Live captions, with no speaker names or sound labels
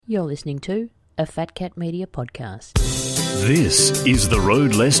You're listening to a Fat Cat Media podcast. This is The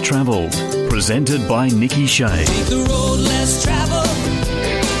Road Less Travelled, presented by Nikki Shea. Take the road less travelled.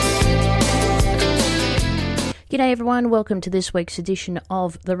 G'day everyone, welcome to this week's edition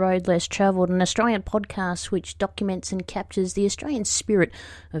of The Road Less Travelled, an Australian podcast which documents and captures the Australian spirit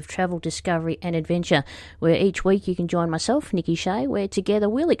of travel, discovery and adventure, where each week you can join myself, Nikki Shea, where together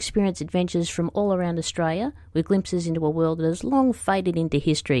we'll experience adventures from all around Australia with glimpses into a world that has long faded into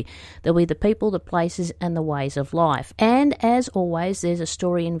history. There'll be the people, the places and the ways of life. And as always, there's a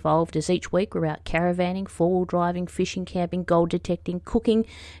story involved, as each week we're out caravanning, four-wheel driving, fishing, camping, gold detecting, cooking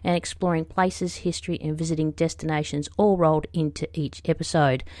and exploring places, history and visiting destinations, all rolled into each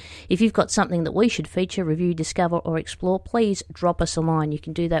episode. If you've got something that we should feature, review, discover or explore, please drop us a line. You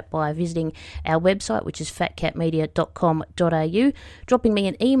can do that by visiting our website, which is fatcatmedia.com.au, dropping me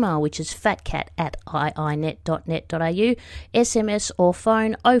an email, which is fatcat@iinet.net.au, SMS or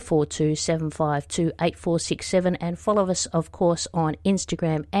phone 0427528467, 8467, and follow us, of course, on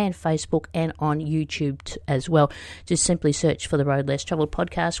Instagram and Facebook and on YouTube as well. Just simply search for the Road Less Travelled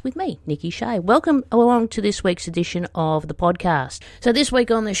podcast with me, Nikki Shea. Welcome along to this week's edition of the podcast. So this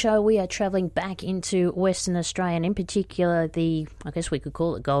week on the show, we are travelling back into Western Australia, and in particular I guess we could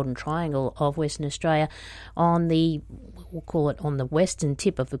call it Golden Triangle of Western Australia, we'll call it on the western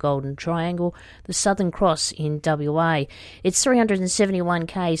tip of the Golden Triangle, the Southern Cross in WA. It's 371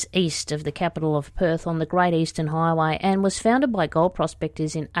 k's east of the capital of Perth on the Great Eastern Highway, and was founded by gold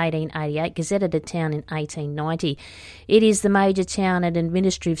prospectors in 1888, gazetted a town in 1890. It is the major town and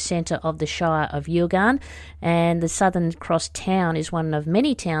administrative centre of the Shire of Yilgarn, and the Southern Cross town is one of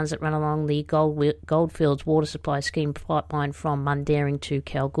many towns that run along the Goldfields Water Supply Scheme pipeline from Mundaring to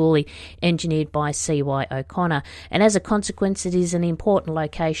Kalgoorlie, engineered by C.Y. O'Connor, and as a consequence it is an important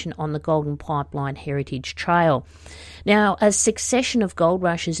location on the Golden Pipeline Heritage Trail. Now, a succession of gold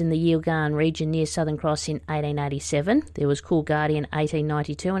rushes in the Yilgarn region near Southern Cross in 1887. There was Coolgardie in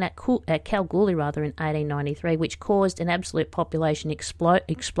 1892 and at Kalgoorlie in 1893, which caused an absolute population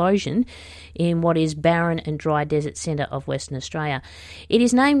explosion in what is barren and dry desert centre of Western Australia. It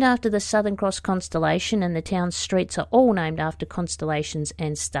is named after the Southern Cross constellation, and the town's streets are all named after constellations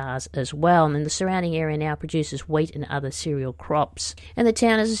and stars as well. And the surrounding area now produces wheat and other cereal crops. And the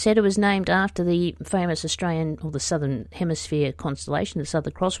town, as I said, it was named after the famous Australian, or the Southern Hemisphere constellation. The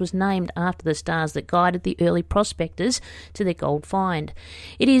Southern Cross was named after the stars that guided the early prospectors to their gold find.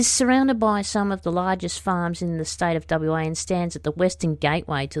 It is surrounded by some of the largest farms in the state of WA and stands at the western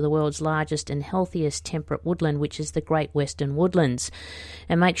gateway to the world's largest and healthiest temperate woodland, which is the Great Western Woodlands.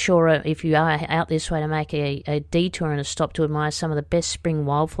 And make sure, if you are out this way, to make a detour and a stop to admire some of the best spring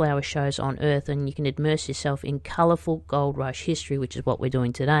wildflower shows on earth, and you can immerse yourself in colourful gold rush history, which is what we're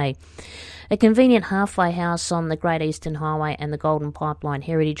doing today. A convenient halfway house on the Great Eastern Highway and the Golden Pipeline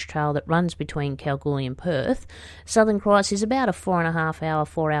Heritage Trail that runs between Kalgoorlie and Perth. Southern Cross is about a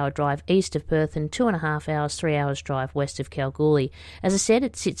 4.5-hour drive east of Perth and 2.5 hours, 3 hours drive west of Kalgoorlie. As I said,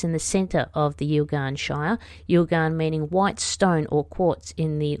 it sits in the centre of the Yilgarn Shire, Yilgarn meaning white stone or quartz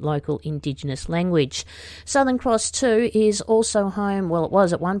in the local Indigenous language. Southern Cross too is also home, well it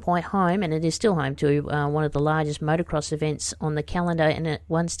was at one point home, and it is still home to one of the largest motocross events on the calendar, and at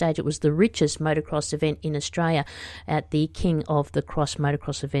one stage it was the richest motocross event in Australia at the King of the Cross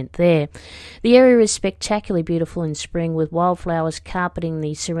motocross event there. The area is spectacularly beautiful in spring, with wildflowers carpeting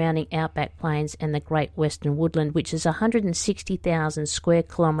the surrounding outback plains and the Great Western Woodland, which is a 160,000 square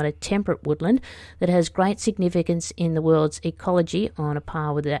kilometre temperate woodland that has great significance in the world's ecology, on a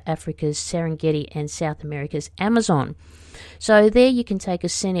par with Africa's Serengeti and South America's Amazon. So there you can take a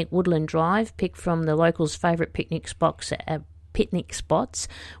scenic woodland drive, pick from the locals' favourite picnic spots,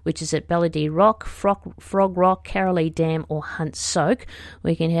 which is at Belladee Rock, Frog Rock, Carolee Dam or Hunt Soak.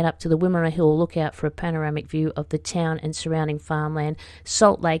 We can head up to the Wimmera Hill lookout for a panoramic view of the town and surrounding farmland,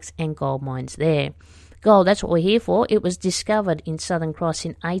 salt lakes and gold mines there. Gold, that's what we're here for. It was discovered in Southern Cross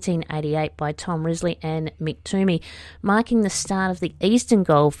in 1888 by Tom Risley and Mick Toomey, marking the start of the Eastern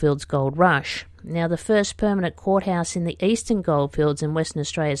Goldfields Gold Rush. Now, the first permanent courthouse in the Eastern Goldfields and Western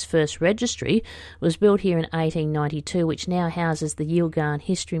Australia's first registry was built here in 1892, which now houses the Yilgarn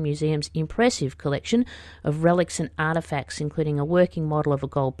History Museum's impressive collection of relics and artefacts, including a working model of a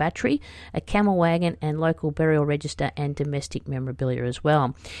gold battery, a camel wagon, and local burial register and domestic memorabilia as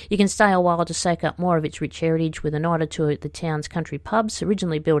well. You can stay a while to soak up more of its rich heritage with a night or two at the town's country pubs,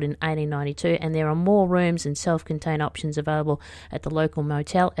 originally built in 1892, and there are more rooms and self-contained options available at the local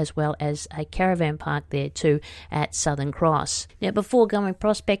motel, as well as a caravan caravan park there too at Southern Cross. Now, before going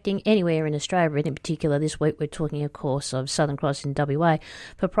prospecting anywhere in Australia, but in particular this week we're talking, of course, of Southern Cross in WA,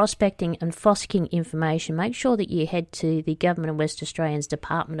 for prospecting and fossicking information, make sure that you head to the Government of West Australia's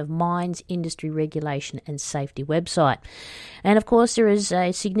Department of Mines, Industry Regulation and Safety website. And of course, there is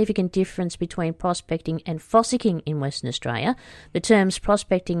a significant difference between prospecting and fossicking in Western Australia. The terms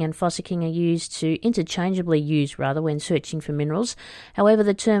prospecting and fossicking are interchangeably used when searching for minerals. However,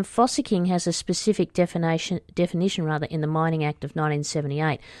 the term fossicking has a specific definition in the Mining Act of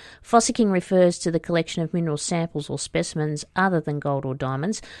 1978. Fossicking refers to the collection of mineral samples or specimens other than gold or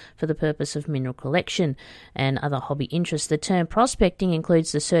diamonds for the purpose of mineral collection and other hobby interests. The term prospecting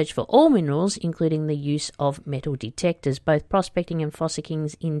includes the search for all minerals, including the use of metal detectors. Both prospecting and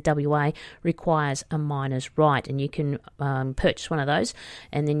fossicking in WA requires a miner's right, and you can purchase one of those,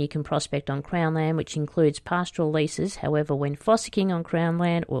 and then you can prospect on Crown land, which includes pastoral leases. However, when fossicking on Crown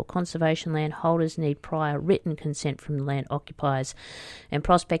land or conservation land, holders need prior written consent from the land occupiers, and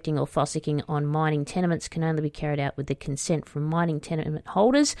prospecting or fossicking on mining tenements can only be carried out with the consent from mining tenement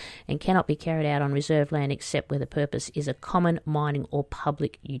holders and cannot be carried out on reserved land except where the purpose is a common mining or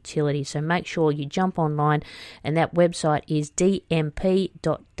public utility. So make sure you jump online, and that website is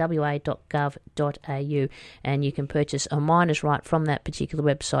dmp.wa.gov.au, and you can purchase a miner's right from that particular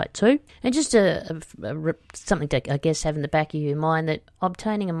website too. And just something to, I guess, have in the back of your mind, that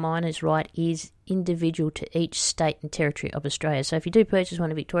obtaining a miner's right is individual to each state and territory of Australia. So if you do purchase one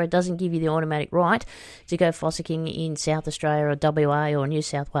in Victoria, it doesn't give you the automatic right to go fossicking in South Australia or WA or New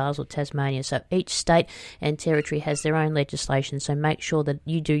South Wales or Tasmania. So each state and territory has their own legislation, so make sure that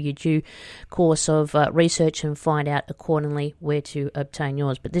you do your due course of research and find out accordingly where to obtain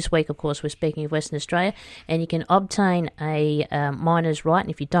yours. But this week, of course, we're speaking of Western Australia, and you can obtain a miner's right, and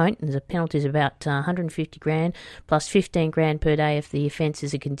if you don't, there's a penalty of about 150 grand plus 15 grand per day if the offence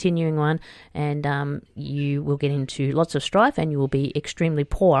is a continuing one, and you will get into lots of strife, and you will be extremely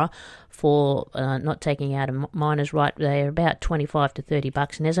poor for not taking out a miner's right. They're about $25 to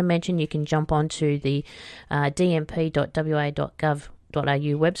 $30, and as I mentioned, you can jump onto the dmp.wa.gov.au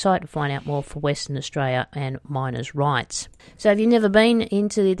website to find out more for Western Australia and miners' rights. So have you never been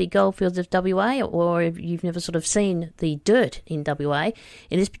into the goldfields of WA, or if you've never sort of seen the dirt in WA?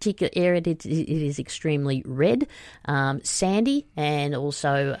 In this particular area, it is extremely red, sandy, and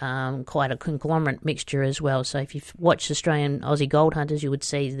also quite a conglomerate mixture as well. So if you've watched Australian Aussie gold hunters, you would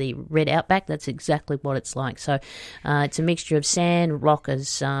see the red outback. That's exactly what it's like. So it's a mixture of sand,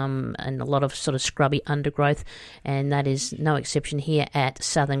 rockers, and a lot of sort of scrubby undergrowth, and that is no exception here at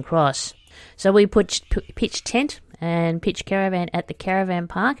Southern Cross. So we pitched tent and pitch caravan at the caravan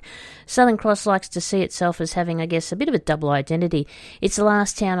park. Southern Cross likes to see itself as having, I guess, a bit of a double identity. It's the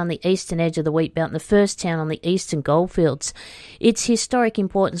last town on the eastern edge of the wheat belt and the first town on the eastern goldfields. Its historic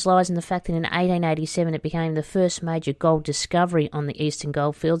importance lies in the fact that in 1887 it became the first major gold discovery on the eastern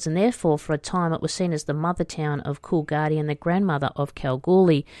goldfields, and therefore for a time it was seen as the mother town of Coolgardie and the grandmother of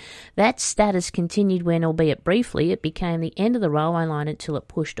Kalgoorlie. That status continued when, albeit briefly, it became the end of the railway line until it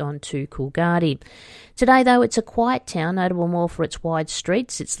pushed on to Coolgardie. Today, though, it's a quiet town, notable more for its wide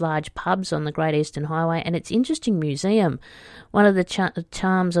streets, its large pubs on the Great Eastern Highway, and its interesting museum. One of the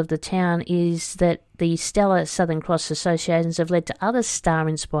charms of the town is that the stellar Southern Cross associations have led to other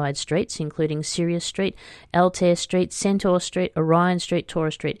star-inspired streets, including Sirius Street, Altair Street, Centaur Street, Orion Street,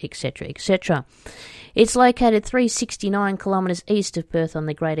 Taurus Street, etc., etc. It's located 369 kilometres east of Perth on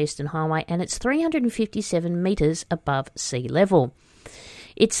the Great Eastern Highway, and it's 357 metres above sea level.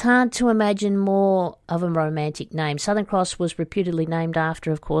 It's hard to imagine more of a romantic name. Southern Cross was reputedly named after,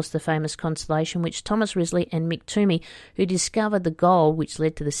 of course, the famous constellation which Thomas Risley and Mick Toomey, who discovered the gold which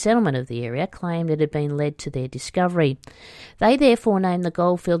led to the settlement of the area, claimed it had been led to their discovery. They therefore named the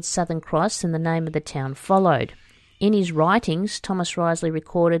goldfields Southern Cross, and the name of the town followed. In his writings, Thomas Risley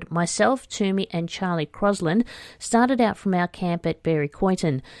recorded, "Myself, Toomey and Charlie Crosland started out from our camp at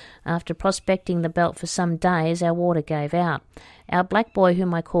Berry-Coyton. After prospecting the belt for some days, our water gave out. Our black boy,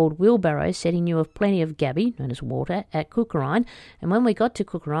 whom I called Wheelbarrow, said he knew of plenty of gabby, known as water, at Cookerine, and when we got to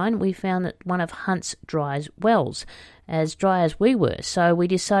Cookerine, we found that one of Hunt's dry wells, as dry as we were, so we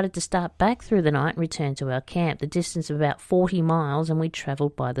decided to start back through the night and return to our camp, the distance of about 40 miles, and we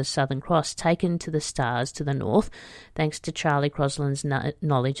travelled by the Southern Cross, taken to the stars to the north, thanks to Charlie Crosland's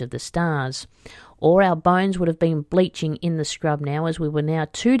knowledge of the stars. Or our bones would have been bleaching in the scrub now, as we were now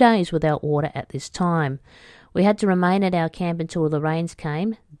 2 days without water at this time. We had to remain at our camp until the rains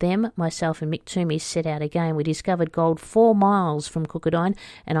came. Them, myself and Mick Toomey set out again. We discovered gold 4 miles from Cookadine,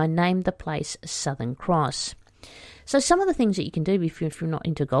 and I named the place Southern Cross." So some of the things that you can do if you're not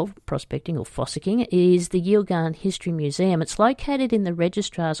into gold prospecting or fossicking is the Yilgarn History Museum. It's located in the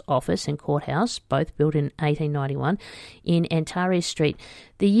Registrar's Office and Courthouse, both built in 1891, in Antares Street.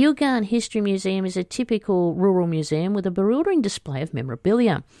 The Yilgarn History Museum is a typical rural museum with a bewildering display of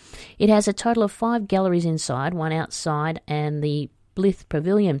memorabilia. It has a total of 5 galleries inside, 1 outside, and the Blyth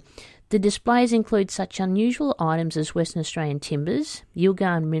Pavilion. The displays include such unusual items as Western Australian timbers,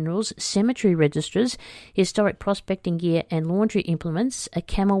 Yilgarn minerals, cemetery registers, historic prospecting gear and laundry implements, a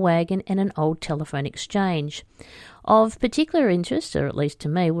camel wagon and an old telephone exchange. Of particular interest, or at least to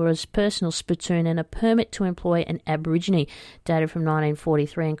me, were a personal spittoon and a permit to employ an Aborigine, dated from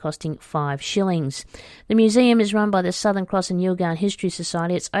 1943 and costing 5 shillings. The museum is run by the Southern Cross and Yilgarn History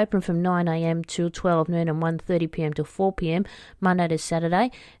Society. It's open from 9am till 12 noon and 1:30pm till 4pm, Monday to Saturday,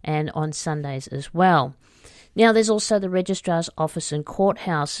 and on Sundays as well. Now, there's also the Registrar's Office and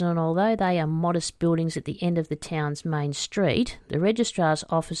Courthouse, and although they are modest buildings at the end of the town's main street, the Registrar's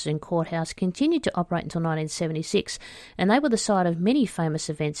Office and Courthouse continued to operate until 1976, and they were the site of many famous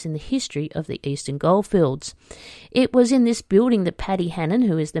events in the history of the Eastern Goldfields. It was in this building that Paddy Hannon,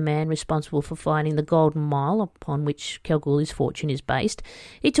 who is the man responsible for finding the Golden Mile upon which Kalgoorlie's fortune is based,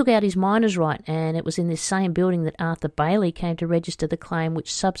 he took out his miner's right, and it was in this same building that Arthur Bailey came to register the claim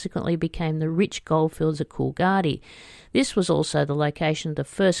which subsequently became the rich goldfields at Coolgardie. This was also the location of the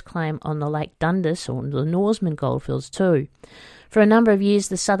first claim on the Lake Dundas or the Norseman goldfields too. For a number of years,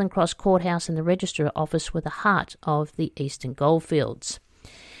 the Southern Cross Courthouse and the Registrar Office were the heart of the Eastern Goldfields.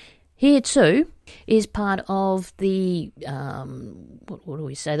 Here too is part of the,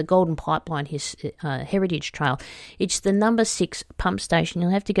 the Golden Pipeline Heritage Trail. It's the number 6 pump station.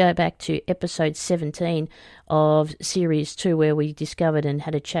 You'll have to go back to episode 17 of Series 2 where we discovered and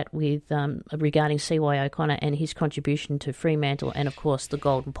had a chat with regarding C.Y. O'Connor and his contribution to Fremantle and, of course, the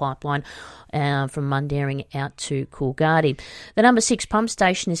Golden Pipeline from Mundaring out to Coolgardie. The number 6 pump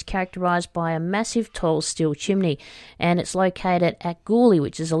station is characterised by a massive tall steel chimney, and it's located at Gooley,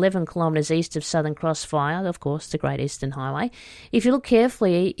 which is 11 kilometres east of Southern Cross via, of course, the Great Eastern Highway. If you look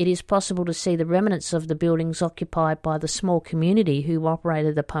carefully, it is possible to see the remnants of the buildings occupied by the small community who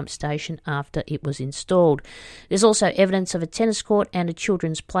operated the pump station after it was installed. There's also evidence of a tennis court and a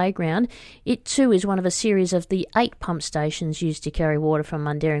children's playground. It too is one of a series of the 8 pump stations used to carry water from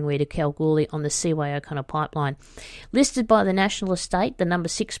Mundaring to Kalgoorlie on the C.Y. O'Connor pipeline. Listed by the National Estate, the number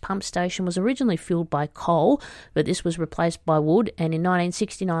 6 pump station was originally fueled by coal, but this was replaced by wood, and in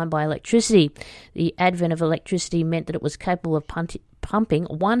 1969 by electricity. The advent of electricity meant that it was capable of pumping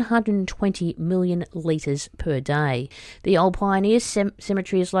 120 million litres per day. The Old Pioneer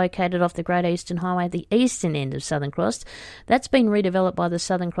Cemetery is located off the Great Eastern Highway at the eastern end of Southern Cross. That's been redeveloped by the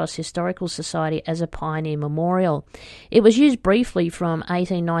Southern Cross Historical Society as a pioneer memorial. It was used briefly from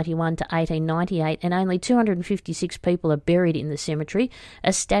 1891 to 1898, and only 256 people are buried in the cemetery.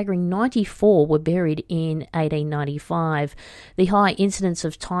 A staggering 94 were buried in 1895. The high incidence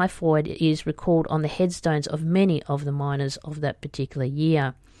of typhoid is recalled on the headstones of many of the miners of that particular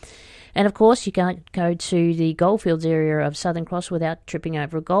year. And of course, you can't go to the goldfields area of Southern Cross without tripping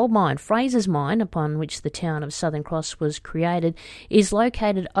over a gold mine. Fraser's Mine, upon which the town of Southern Cross was created, is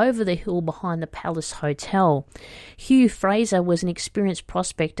located over the hill behind the Palace Hotel. Hugh Fraser was an experienced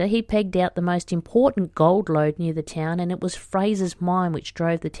prospector. He pegged out the most important gold lode near the town, and it was Fraser's Mine which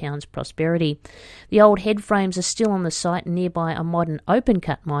drove the town's prosperity. The old head frames are still on the site, and nearby a modern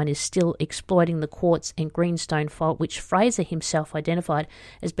open-cut mine is still exploiting the quartz and greenstone fault, which Fraser himself identified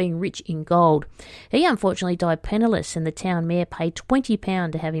as being rich in gold. He unfortunately died penniless, and the town mayor paid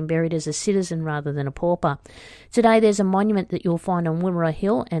 £20 to have him buried as a citizen rather than a pauper. Today there's a monument that you'll find on Wimmera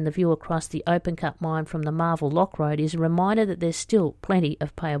Hill, and the view across the open-cut mine from the Marvel Lock Road is a reminder that there's still plenty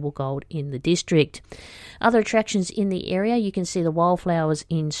of payable gold in the district. Other attractions in the area, you can see the wildflowers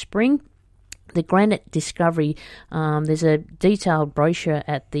in spring. The granite discovery, there's a detailed brochure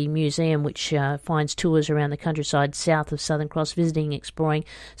at the museum which finds tours around the countryside south of Southern Cross, visiting, exploring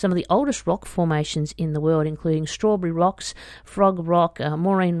some of the oldest rock formations in the world, including Strawberry Rocks, Frog Rock,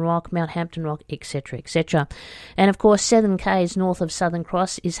 Maureen Rock, Mount Hampton Rock, etc., etc. And of course, 7 k's north of Southern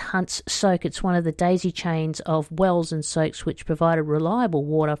Cross is Hunt's Soak. It's one of the daisy chains of wells and soaks which provided reliable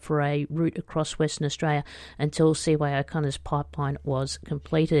water for a route across Western Australia until C.Y. O'Connor's pipeline was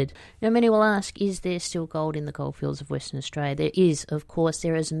completed. Now, many will ask, ask, is there still gold in the goldfields of Western Australia? There is, of course.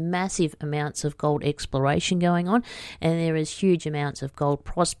 There is massive amounts of gold exploration going on, and there is huge amounts of gold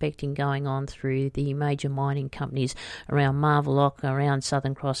prospecting going on through the major mining companies around Marvelock, around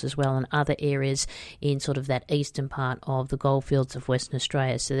Southern Cross as well, and other areas in sort of that eastern part of the goldfields of Western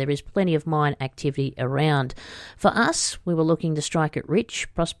Australia. So there is plenty of mine activity around. For us, we were looking to strike it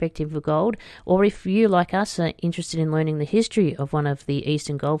rich, prospecting for gold, or if you, like us, are interested in learning the history of one of the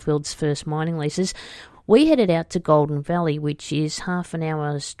eastern goldfields' first mining leases, we headed out to Golden Valley, which is half an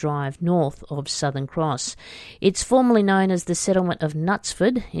hour's drive north of Southern Cross. It's formerly known as the settlement of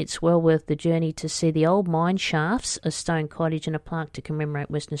Knutsford. It's well worth the journey to see the old mine shafts, a stone cottage and a plaque to commemorate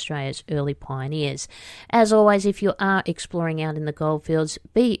Western Australia's early pioneers. As always, if you are exploring out in the goldfields,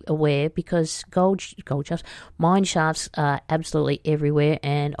 be aware because mine shafts are absolutely everywhere,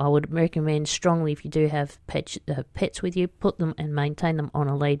 and I would recommend strongly, if you do have pets with you, put them and maintain them on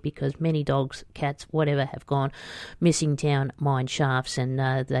a lead, because many dogs, cats, whatever, have gone missing down mine shafts, and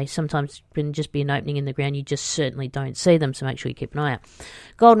they sometimes can just be an opening in the ground. You just certainly don't see them, so make sure you keep an eye out.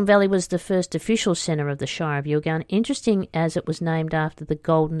 Golden Valley was the first official centre of the Shire of Yilgarn, interesting as it was named after the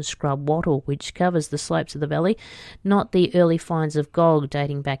golden scrub wattle which covers the slopes of the valley, not the early finds of gold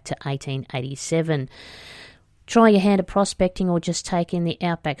dating back to 1887. Try your hand at prospecting or just take in the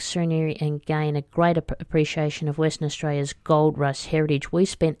outback scenery and gain a greater appreciation of Western Australia's gold rush heritage. We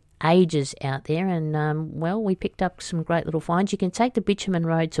spent ages out there, and we picked up some great little finds. You can take the Bitumen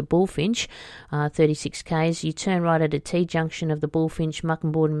Road to Bullfinch, 36 k's. You turn right at a T-junction of the Bullfinch,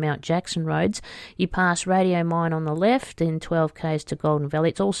 Muckenboard and Mount Jackson roads. You pass Radio Mine on the left, then 12 k's to Golden Valley.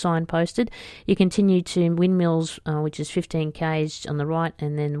 It's all signposted. You continue to Windmills, which is 15 k's on the right,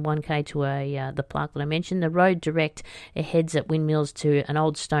 and then 1 k to the plaque that I mentioned. The road direct heads at Windmills to an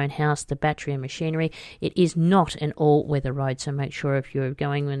old stone house, the battery and machinery. It is not an all-weather road, so make sure if you're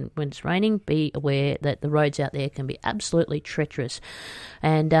going when it's raining, be aware that the roads out there can be absolutely treacherous.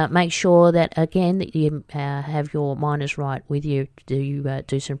 And make sure that, again, that you have your miners right with you to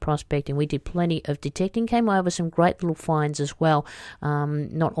do some prospecting. We did plenty of detecting, came over some great little finds as well.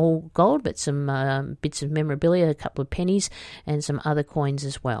 Not all gold, but some bits of memorabilia, a couple of pennies, and some other coins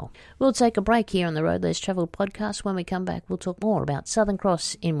as well. We'll take a break here on the Road Less Travelled podcast. When we come back, we'll talk more about Southern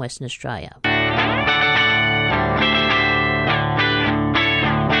Cross in Western Australia.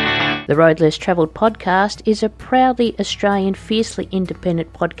 The Road Less Travelled podcast is a proudly Australian, fiercely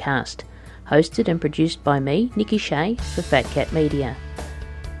independent podcast, hosted and produced by me, Nikki Shea, for Fat Cat Media.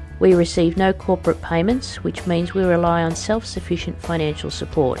 We receive no corporate payments, which means we rely on self-sufficient financial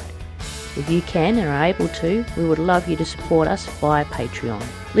support. If you can and are able to, we would love you to support us via Patreon.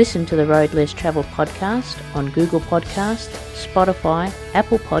 Listen to the Road Less Travelled podcast on Google Podcasts, Spotify,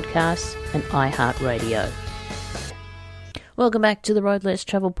 Apple Podcasts and iHeartRadio. Welcome back to the Road Less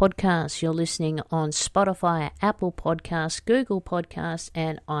Travel podcast. You're listening on Spotify, Apple Podcasts, Google Podcasts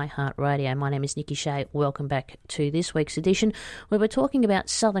and iHeartRadio. My name is Nikki Shea. Welcome back to this week's edition where we're talking about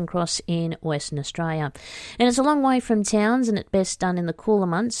Southern Cross in Western Australia. And it's a long way from towns and it's best done in the cooler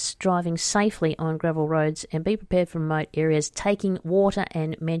months, driving safely on gravel roads and be prepared for remote areas, taking water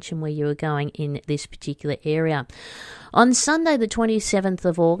and mention where you are going in this particular area. On Sunday the 27th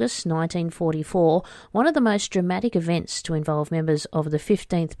of August 1944, one of the most dramatic events to involve members of the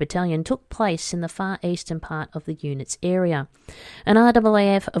 15th Battalion took place in the far eastern part of the unit's area. An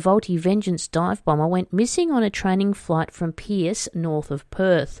RAAF Volti Vengeance dive bomber went missing on a training flight from Pearce, north of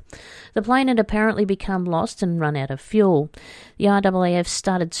Perth. The plane had apparently become lost and run out of fuel. The RAAF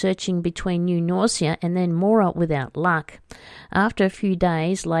started searching between New Norcia and then Moora without luck. After a few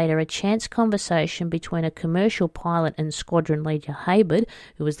days later, a chance conversation between a commercial pilot and Squadron Leader Hayward,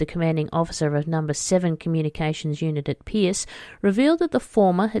 who was the commanding officer of No. 7 Communications Unit at Pearce, revealed that the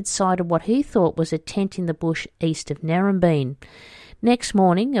former had sighted what he thought was a tent in the bush east of Narrabeen. Next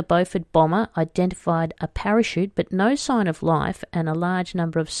morning, a Beaufort bomber identified a parachute but no sign of life, and a large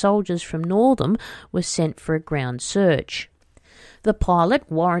number of soldiers from Northam were sent for a ground search. The pilot,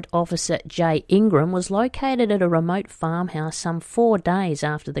 Warrant Officer J. Ingram, was located at a remote farmhouse some 4 days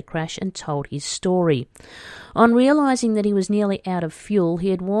after the crash and told his story. On realising that he was nearly out of fuel, he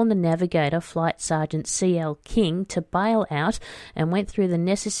had warned the navigator, Flight Sergeant C.L. King, to bail out and went through the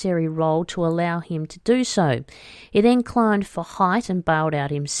necessary roll to allow him to do so. He then climbed for height and bailed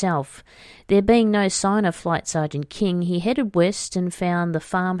out himself. There being no sign of Flight Sergeant King, he headed west and found the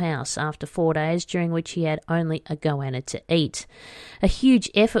farmhouse after 4 days, during which he had only a goanna to eat. A huge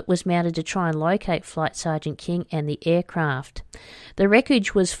effort was mounted to try and locate Flight Sergeant King and the aircraft. The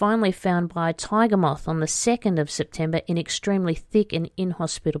wreckage was finally found by a tiger moth on the 2nd of September in extremely thick and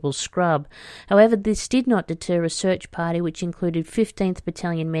inhospitable scrub. However, this did not deter a search party which included 15th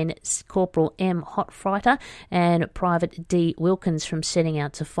Battalion men Corporal M. Hotfreiter and Private D. Wilkins from setting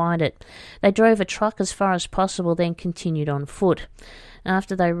out to find it. They drove a truck as far as possible, then continued on foot.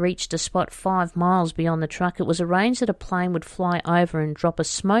 After they reached a spot 5 miles beyond the truck, it was arranged that a plane would fly over and drop a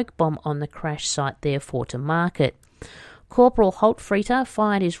smoke bomb on the crash site, therefore to mark it. Corporal Holtfreiter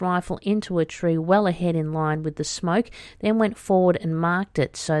fired his rifle into a tree well ahead in line with the smoke, then went forward and marked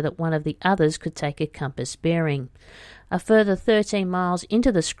it so that one of the others could take a compass bearing. A further 13 miles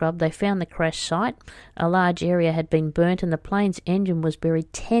into the scrub, they found the crash site. A large area had been burnt and the plane's engine was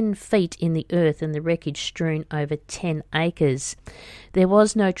buried 10 feet in the earth and the wreckage strewn over 10 acres. There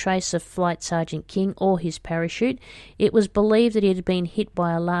was no trace of Flight Sergeant King or his parachute. It was believed that he had been hit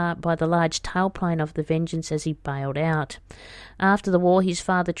by the large tailplane of the Vengeance as he bailed out. After the war, his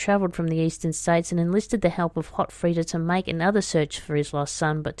father travelled from the eastern states and enlisted the help of Hotfreiter to make another search for his lost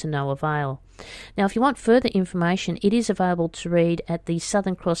son, but to no avail. Now, if you want further information, it is available to read at the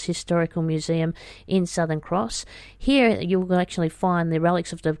Southern Cross Historical Museum in Southern Cross. Here you will actually find the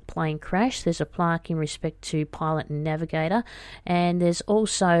relics of the plane crash. There's a plaque in respect to pilot and navigator, and there's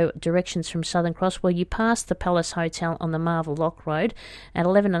also directions from Southern Cross where you pass the Palace Hotel on the Marvel Lock Road. At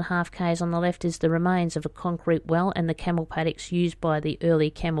 11.5 k's on the left is the remains of a concrete well and the camel paddocks used by the early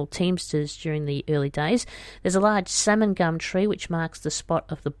camel teamsters during the early days. There's a large salmon gum tree which marks the spot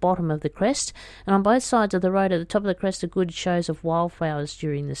of the bottom of the crest, and on both sides of the road at the top of the crest are good shows of wildflowers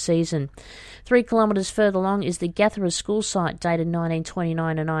during the season. 3 kilometres further along is the Gathera School site dated 1929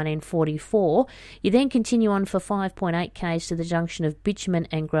 to 1944. You then continue on for 5.8 k's to the junction of Bitumen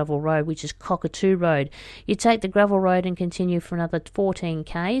and Gravel Road, which is Cockatoo Road. You take the Gravel Road and continue for another 14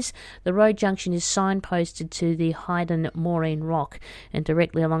 k's. The road junction is signposted to the Hayden Maureen Rock, and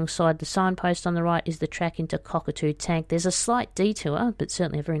directly alongside the signpost on the right is the track into Cockatoo Tank. There's a slight detour, but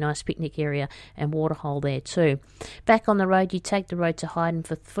certainly a very nice picnic area and waterhole there too. Back on the road, you take the road to Hayden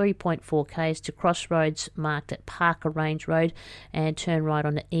for 3.4 k's to crossroads marked at Parker Range Road and turn right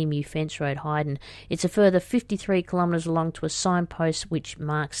on the Emu Fence Road, Hayden. It's a further 53 kilometres along to a signpost which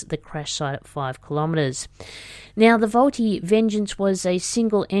marks the crash site at 5 kilometres. Now, the Vultee Vengeance was a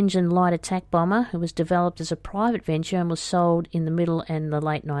single-engine light attack bomber who was developed as a private venture and was sold in the middle and the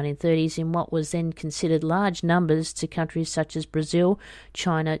late 1930s in what was then considered large numbers to countries such as Brazil,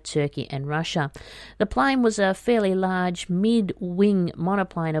 China, Turkey and Russia. The plane was a fairly large mid-wing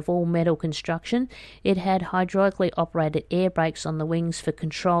monoplane of all-metal construction. It had hydraulically operated air brakes on the wings for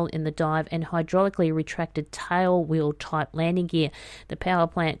control in the dive and hydraulically retracted tail wheel type landing gear. The power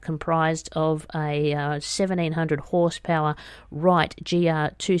plant comprised of a 1700 horsepower Wright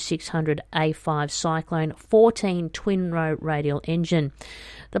GR2600A5 Cyclone 14 twin-row radial engine.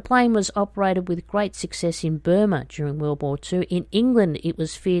 The plane was operated with great success in Burma during World War II. In England, it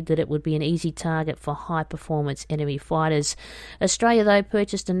was feared that it would be an easy target for high-performance enemy fighters. Australia, though,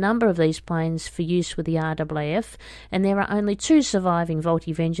 purchased a number of these planes for use with the RAAF, and there are only 2 surviving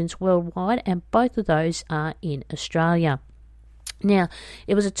Vultee Vengeance worldwide, and both of those are in Australia. Now,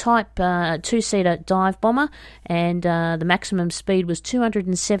 it was a Type 2-seater dive bomber, and the maximum speed was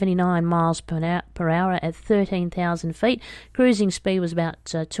 279 miles per hour at 13,000 feet. Cruising speed was about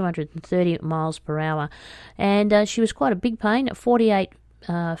 230 miles per hour. And she was quite a big plane, 48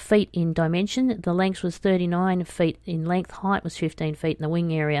 feet in dimension. The length was 39 feet in length, height was 15 feet, and the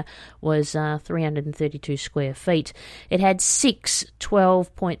wing area was 332 square feet. It had 6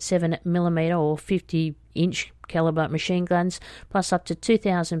 12.7 millimetre or 50-inch caliber machine guns, plus up to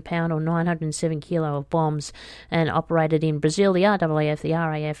 2,000 pound or 907 kilo of bombs, and operated in Brazil, the RAAF, the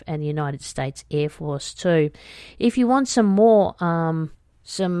RAF, and the United States Air Force too. If you want some more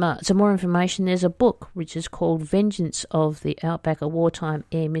information, there's a book which is called Vengeance of the Outback, a Wartime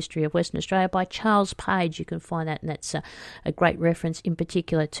Air Mystery of Western Australia by Charles Page. You can find that, and that's a great reference in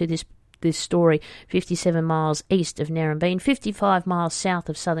particular to this story. 57 miles east of Narrabeen, 55 miles south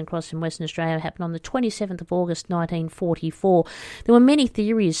of Southern Cross in Western Australia, happened on the 27th of August 1944. There were many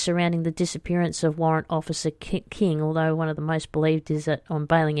theories surrounding the disappearance of Warrant Officer King, although one of the most believed is that on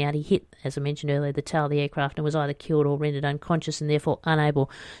bailing out he hit, as I mentioned earlier, the tail of the aircraft and was either killed or rendered unconscious and therefore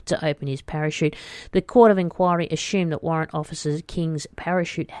unable to open his parachute. The Court of Inquiry assumed that Warrant Officer King's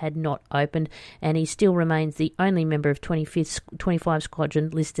parachute had not opened, and he still remains the only member of 25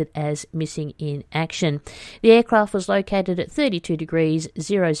 Squadron listed as missing in action. The aircraft was located at 32 degrees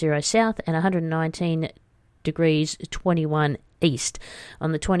 00 south and 119 degrees 21 east.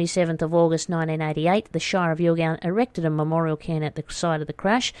 On the 27th of August 1988, the Shire of Yilgarn erected a memorial cairn at the site of the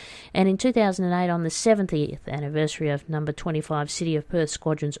crash, and in 2008, on the 70th anniversary of number 25 City of Perth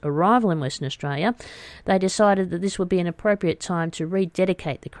Squadron's arrival in Western Australia, they decided that this would be an appropriate time to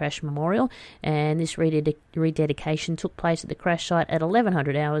rededicate the crash memorial, and this rededication took place at the crash site at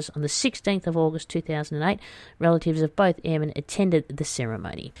 1100 hours on the 16th of August 2008. Relatives of both airmen attended the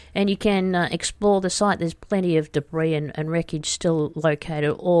ceremony. And you can explore the site. There's plenty of debris and wreckage still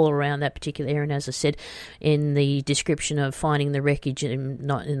located all around that particular area, and as I said in the description of finding the wreckage in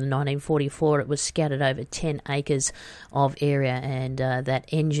 1944, it was scattered over 10 acres of area, and that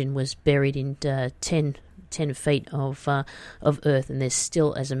engine was buried in 10 feet of earth, and there's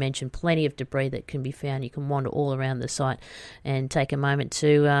still, as I mentioned, plenty of debris that can be found. You can wander all around the site and take a moment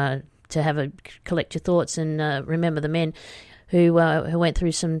to collect your thoughts and remember the men who went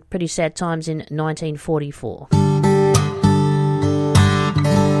through some pretty sad times in 1944.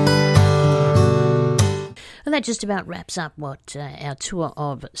 And that just about wraps up what our tour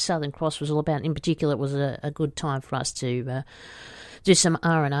of Southern Cross was all about. In particular, it was a good time for us to do some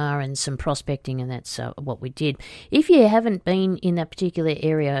R&R and some prospecting, and that's what we did. If you haven't been in that particular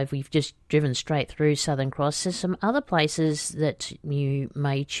area, if we've just driven straight through Southern Cross, there's some other places that you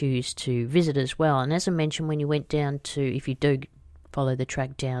may choose to visit as well. And as I mentioned, when you went down to, if you do follow the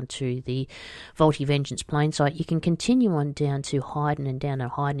track down to the Volty Vengeance Plain site, you can continue on down to Hyden, and down at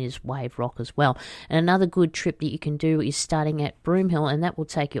Hyden is Wave Rock as well. And another good trip that you can do is starting at Broomhill, and that will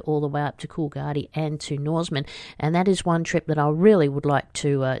take you all the way up to Coolgardie and to Norseman. And that is one trip that I really would like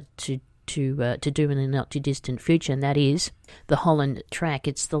to do in the not too distant future, and that is the Holland Track.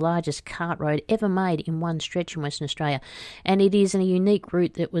 It's the largest cart road ever made in one stretch in Western Australia, and it is a unique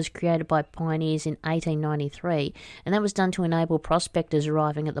route that was created by pioneers in 1893, and that was done to enable prospectors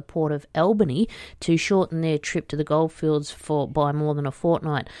arriving at the port of Albany to shorten their trip to the goldfields by more than a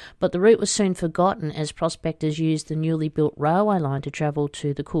fortnight. But the route was soon forgotten as prospectors used the newly built railway line to travel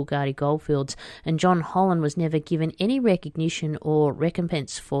to the Coolgardie goldfields, and John Holland was never given any recognition or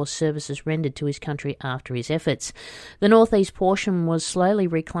recompense for services rendered to his country after his efforts. The northeast portion was slowly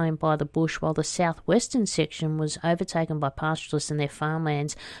reclaimed by the bush, while the southwestern section was overtaken by pastoralists and their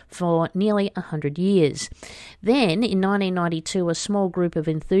farmlands for nearly 100 years. Then, in 1992, a small group of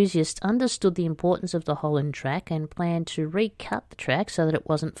enthusiasts understood the importance of the Holland Track and planned to recut the track so that it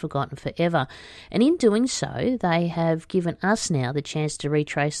wasn't forgotten forever. And in doing so, they have given us now the chance to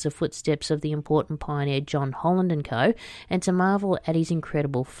retrace the footsteps of the important pioneer John Holland & Co. and to marvel at his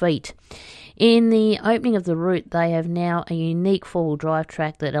incredible feat. In the opening of the route, they have now a unique four-wheel drive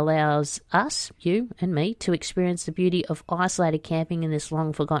track that allows us, you and me, to experience the beauty of isolated camping in this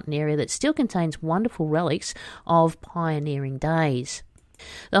long-forgotten area that still contains wonderful relics of pioneering days.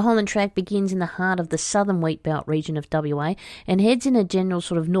 The Holland Track begins in the heart of the southern wheatbelt region of WA and heads in a general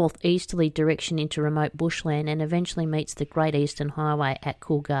sort of northeasterly direction into remote bushland and eventually meets the Great Eastern Highway at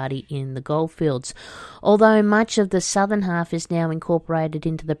Coolgardie in the goldfields. Although much of the southern half is now incorporated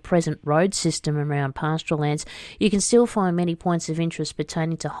into the present road system around pastoral lands, you can still find many points of interest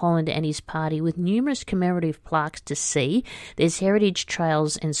pertaining to Holland and his party, with numerous commemorative plaques to see. There's heritage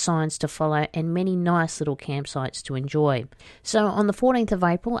trails and signs to follow and many nice little campsites to enjoy. So on the 14th of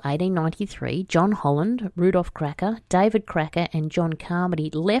April 1893, John Holland, Rudolph Cracker, David Cracker and John Carmody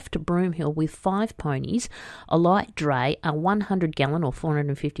left Broomhill with 5 ponies, a light dray, a 100-gallon or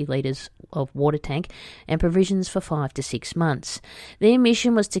 450 litres of water tank and provisions for 5 to 6 months. Their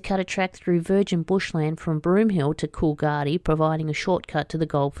mission was to cut a track through virgin bushland from Broomhill to Coolgardie, providing a shortcut to the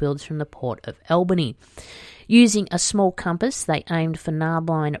goldfields from the port of Albany. Using a small compass, they aimed for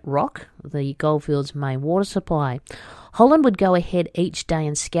Narbine Rock, the goldfields' main water supply. Holland would go ahead each day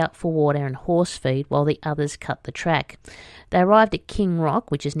and scout for water and horse feed while the others cut the track. They arrived at King Rock,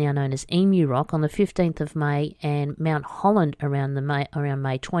 which is now known as Emu Rock, on the 15th of May, and Mount Holland around May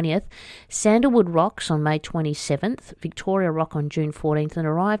 20th, Sandalwood Rocks on May 27th, Victoria Rock on June 14th, and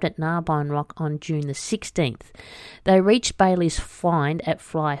arrived at Narbine Rock on June the 16th. They reached Bailey's Find at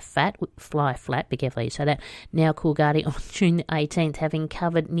Fly Flat, be careful how you say that, now Coolgardie, on June 18th, having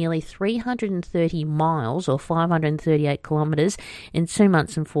covered nearly 330 miles or 538 kilometres in 2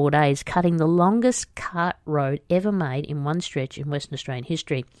 months and 4 days, cutting the longest cart road ever made in one stretch in Western Australian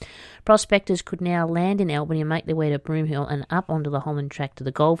history. Prospectors could now land in Albany and make their way to Broomhill and up onto the Holland Track to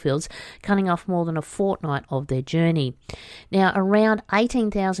the goldfields, cutting off more than a fortnight of their journey. Now, around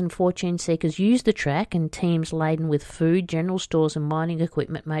 18,000 fortune seekers used the track, and teams laden with food, general stores and mining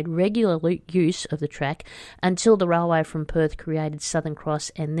equipment made regular use of the track until the railway from Perth created Southern Cross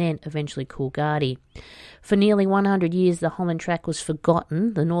and then eventually Coolgardie. For nearly 100 years, the Holland Track was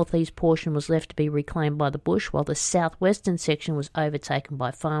forgotten. The northeast portion was left to be reclaimed by the bush, while the southwestern section was overtaken by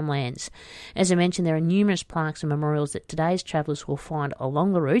farmlands. As I mentioned, there are numerous plaques and memorials that today's travellers will find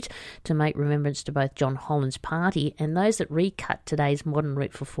along the route to make remembrance to both John Holland's party and those that recut today's modern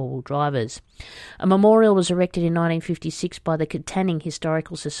route for four-wheel drivers. A memorial was erected in 1956 by the Katanning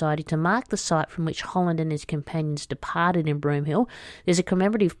Historical Society to mark the site from which Holland and his companions departed in Broomhill. There's a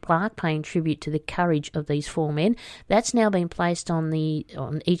commemorative plaque paying tribute to the courage of these four men. That's now been placed on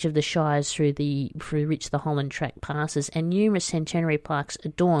each of the shires through which the Holland Track passes, and numerous centenary plaques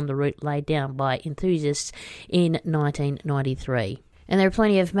adorn the route laid down by enthusiasts in 1993. And there are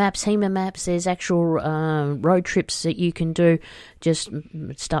plenty of maps, HEMA maps. There's actual road trips that you can do. Just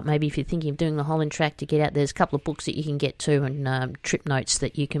start maybe if you're thinking of doing the Holland Track to get out. There's a couple of books that you can get to and trip notes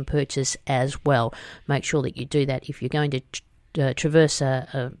that you can purchase as well. Make sure that you do that if you're going to traverse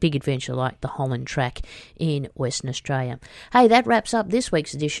a big adventure like the Holland Track in Western Australia. Hey, that wraps up this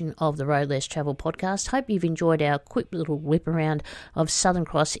week's edition of the Road Less Travel podcast. Hope you've enjoyed our quick little whip around of Southern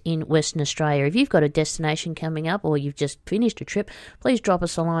Cross in Western Australia. If you've got a destination coming up or you've just finished a trip, please drop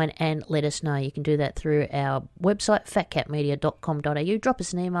us a line and let us know. You can do that through our website, fatcatmedia.com.au. Drop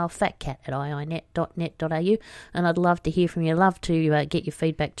us an email, fatcat@iinet.net.au, and I'd love to hear from you. Love to get your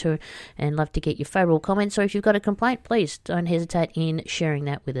feedback too, and love to get your favourable comments. Or if you've got a complaint, please don't hesitate in sharing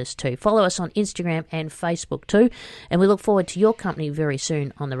that with us too. Follow us on Instagram and Facebook too, and we look forward to your company very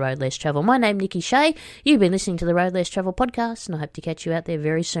soon on the Road Less Travel. My name's Nikki Shea. You've been listening to the Road Less Travel podcast, and I hope to catch you out there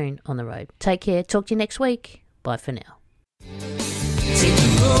very soon on the road. Take care. Talk to you next week. Bye for now. Take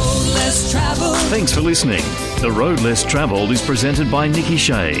the road less traveled. Thanks for listening. The Road Less Travelled is presented by Nikki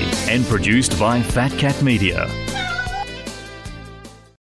Shea and produced by Fat Cat Media.